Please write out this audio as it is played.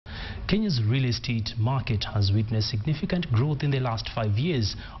Kenya's real estate market has witnessed significant growth in the last 5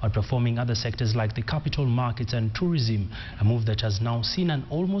 years, outperforming other sectors like the capital markets and tourism, a move that has now seen an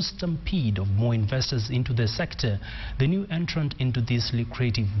almost stampede of more investors into the sector. The new entrant into this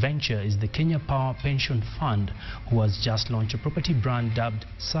lucrative venture is the Kenya Power Pension Fund, who has just launched a property brand dubbed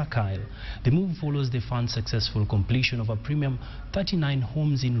Sakile. The move follows the fund's successful completion of a premium 39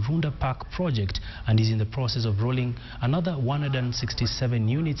 homes in Runda Park project and is in the process of rolling another 167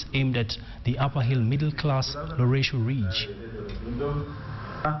 units aimed at the Upper Hill middle class Loresho Ridge.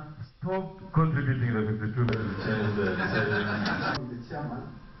 Stop contributing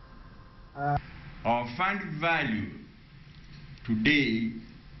Our fund value today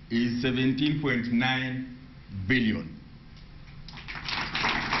is 17.9 billion.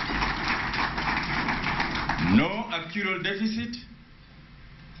 No actual deficit,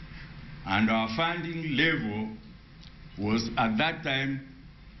 and our funding level was at that time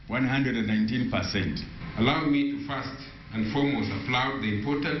 119%. Allow me to first and foremost applaud the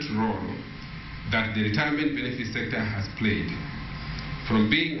important role that the retirement benefit sector has played.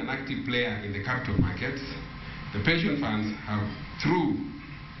 From being an active player in the capital markets, the pension funds have, through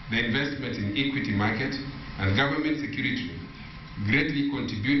the investment in equity market and government security, greatly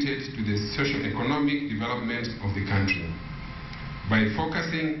contributed to the socio-economic development of the country. By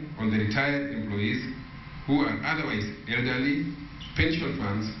focusing on the retired employees who are otherwise elderly, pension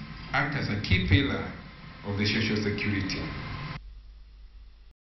funds act as a key pillar of the social security.